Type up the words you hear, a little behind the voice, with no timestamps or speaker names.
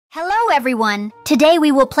everyone! Today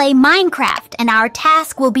we will play Minecraft, and our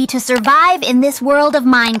task will be to survive in this world of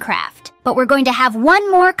Minecraft. But we're going to have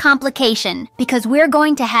one more complication, because we're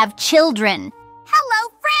going to have children.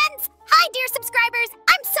 Hello, friends! Hi, dear subscribers!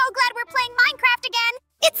 I'm so glad we're playing Minecraft again!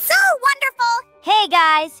 It's so wonderful! Hey,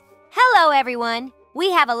 guys! Hello, everyone!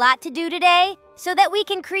 We have a lot to do today, so that we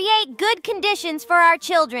can create good conditions for our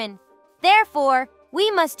children. Therefore,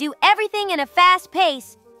 we must do everything in a fast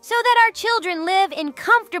pace, so that our children live in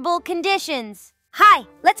comfortable conditions. Hi,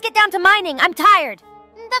 let's get down to mining. I'm tired.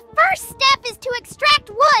 The first step is to extract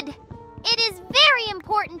wood. It is very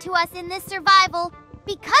important to us in this survival.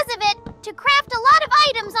 Because of it, to craft a lot of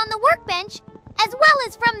items on the workbench, as well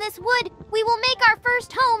as from this wood, we will make our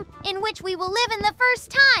first home in which we will live in the first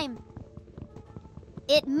time.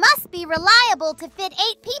 It must be reliable to fit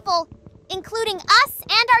 8 people, including us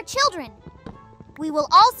and our children. We will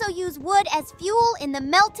also use wood as fuel in the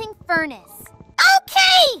melting furnace.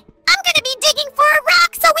 Okay! I'm gonna be digging for a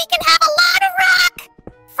rock so we can have a lot of rock!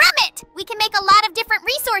 From it, we can make a lot of different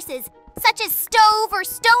resources, such as stove or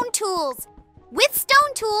stone tools. With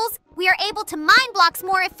stone tools, we are able to mine blocks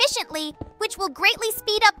more efficiently, which will greatly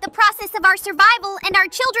speed up the process of our survival and our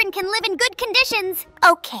children can live in good conditions.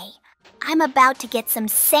 Okay, I'm about to get some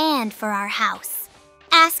sand for our house.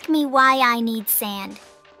 Ask me why I need sand.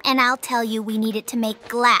 And I'll tell you we need it to make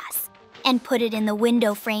glass and put it in the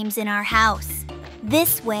window frames in our house.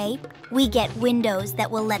 This way, we get windows that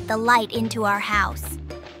will let the light into our house.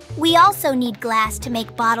 We also need glass to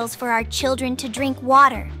make bottles for our children to drink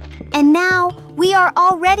water. And now, we are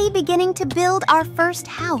already beginning to build our first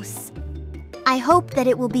house. I hope that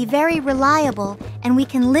it will be very reliable and we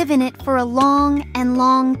can live in it for a long and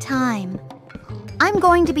long time. I'm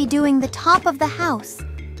going to be doing the top of the house,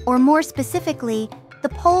 or more specifically, the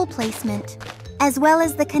pole placement, as well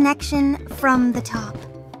as the connection from the top.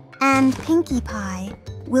 And Pinkie Pie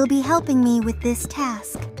will be helping me with this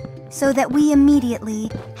task, so that we immediately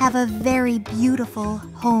have a very beautiful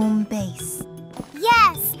home base.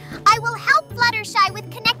 Yes, I will help Fluttershy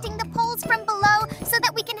with connecting the poles from below so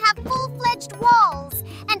that we can have full-fledged walls.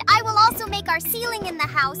 And I will also make our ceiling in the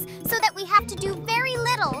house so that we have to do very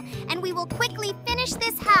little, and we will quickly finish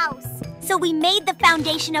this house. So we made the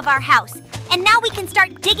foundation of our house, and now we can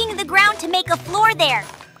start digging the ground to make a floor there.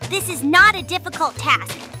 This is not a difficult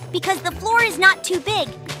task, because the floor is not too big,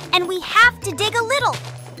 and we have to dig a little.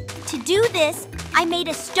 To do this, I made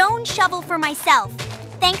a stone shovel for myself,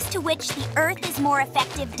 thanks to which the earth is more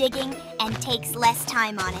effective digging and takes less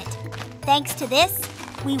time on it. Thanks to this,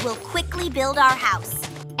 we will quickly build our house.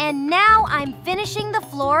 And now I'm finishing the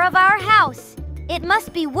floor of our house. It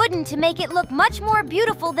must be wooden to make it look much more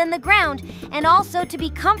beautiful than the ground, and also to be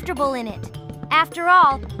comfortable in it. After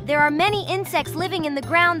all, there are many insects living in the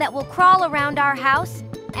ground that will crawl around our house,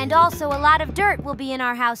 and also a lot of dirt will be in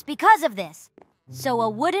our house because of this. So a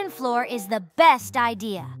wooden floor is the best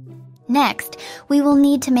idea. Next, we will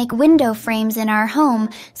need to make window frames in our home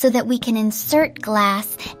so that we can insert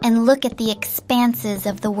glass and look at the expanses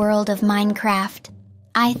of the world of Minecraft.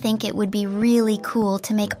 I think it would be really cool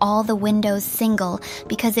to make all the windows single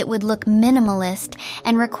because it would look minimalist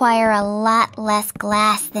and require a lot less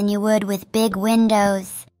glass than you would with big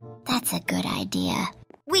windows. That's a good idea.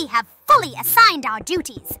 We have fully assigned our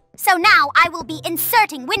duties. So now I will be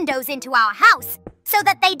inserting windows into our house so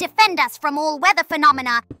that they defend us from all weather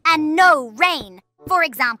phenomena and no rain, for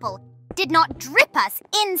example, did not drip us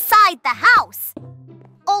inside the house.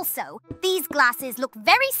 Also, these glasses look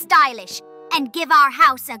very stylish and give our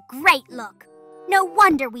house a great look. No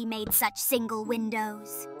wonder we made such single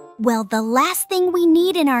windows. Well, the last thing we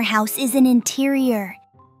need in our house is an interior.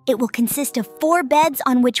 It will consist of 4 beds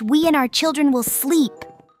on which we and our children will sleep.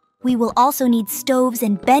 We will also need stoves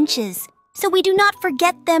and benches, so we do not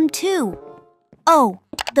forget them too. Oh,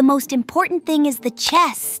 the most important thing is the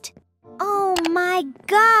chest. Oh my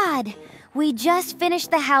God! We just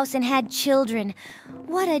finished the house and had children.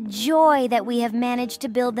 What a joy that we have managed to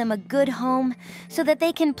build them a good home so that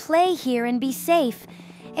they can play here and be safe.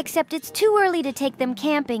 Except it's too early to take them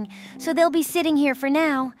camping, so they'll be sitting here for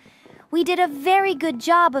now. We did a very good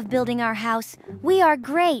job of building our house. We are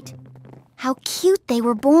great. How cute they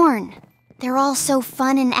were born. They're all so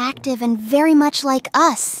fun and active and very much like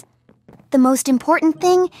us. The most important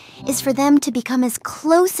thing is for them to become as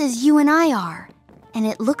close as you and I are. And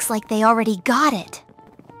it looks like they already got it.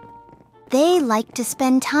 They like to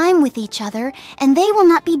spend time with each other, and they will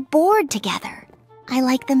not be bored together. I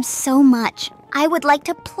like them so much. I would like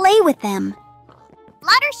to play with them.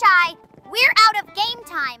 Fluttershy, we're out of game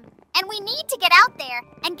time, and we need to get out there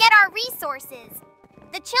and get our resources.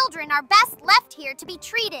 The children are best left here to be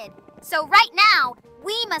treated. So right now,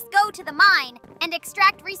 we must go to the mine and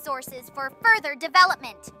extract resources for further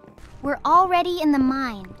development. We're already in the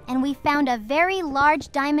mine, and we found a very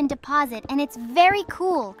large diamond deposit, and it's very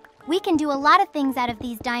cool. We can do a lot of things out of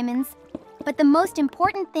these diamonds, but the most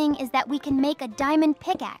important thing is that we can make a diamond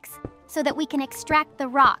pickaxe so that we can extract the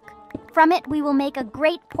rock. From it, we will make a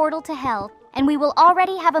great portal to hell, and we will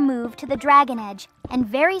already have a move to the Dragon Edge, and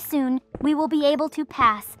very soon we will be able to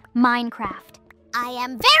pass Minecraft. I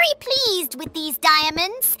am very pleased with these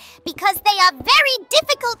diamonds because they are very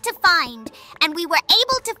difficult to find, and we were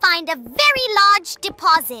able to find a very large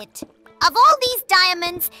deposit. Of all these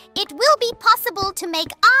diamonds, it will be possible to make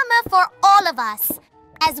armor for all of us,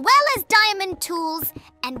 as well as diamond tools,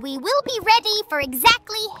 and we will be ready for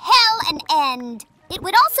exactly hell and end. It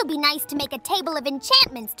would also be nice to make a table of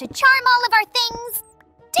enchantments to charm all of our things.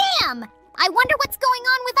 Damn! I wonder what's going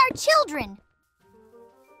on with our children.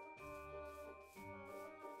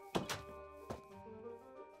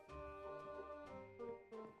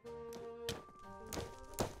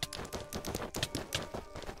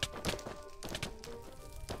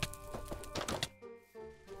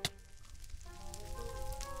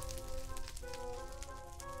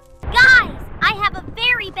 Guys, I have a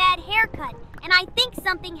very bad haircut, and I think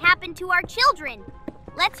something happened to our children.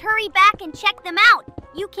 Let's hurry back and check them out.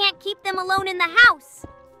 You can't keep them alone in the house.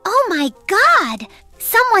 Oh my God!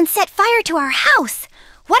 Someone set fire to our house!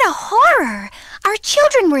 What a horror! Our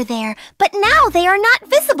children were there, but now they are not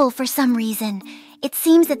visible for some reason. It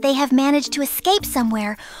seems that they have managed to escape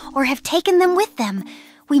somewhere or have taken them with them.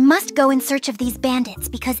 We must go in search of these bandits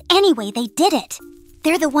because anyway they did it.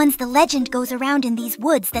 They're the ones the legend goes around in these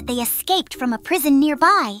woods that they escaped from a prison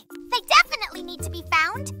nearby. They definitely need to be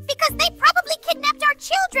found because they probably kidnapped our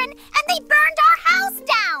children and they burned our house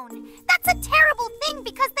down. That's a terrible thing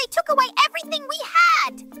because they took away everything we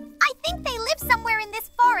had. I think they live somewhere in this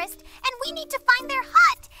forest and we need to find their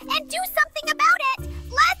hut and do something about it.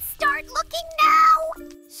 Let's start looking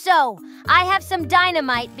now. So, I have some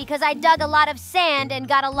dynamite because I dug a lot of sand and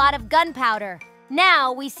got a lot of gunpowder.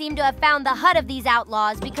 Now, we seem to have found the hut of these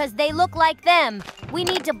outlaws because they look like them. We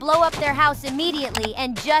need to blow up their house immediately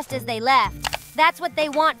and just as they left. That's what they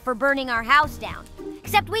want for burning our house down.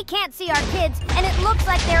 Except we can't see our kids, and it looks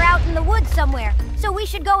like they're out in the woods somewhere, so we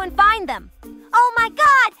should go and find them. Oh my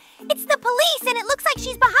God! It's the police and it looks like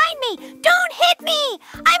she's behind me! Don't hit me!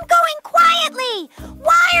 I'm going quietly!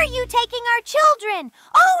 Why are you taking our children?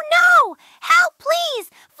 Oh no! Help please!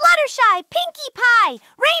 Fluttershy, Pinkie Pie,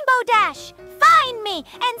 Rainbow Dash! Find me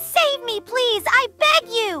and save me please! I beg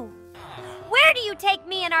you! Where do you take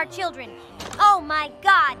me and our children? Oh my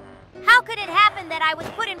God! How could it happen that I was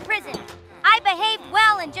put in prison? I behaved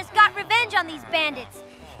well and just got revenge on these bandits.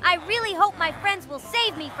 I really hope my friends will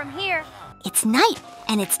save me from here. It's night,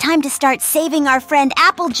 and it's time to start saving our friend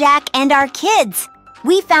Applejack and our kids.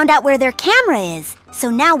 We found out where their camera is, so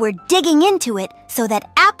now we're digging into it so that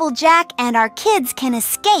Applejack and our kids can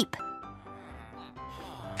escape.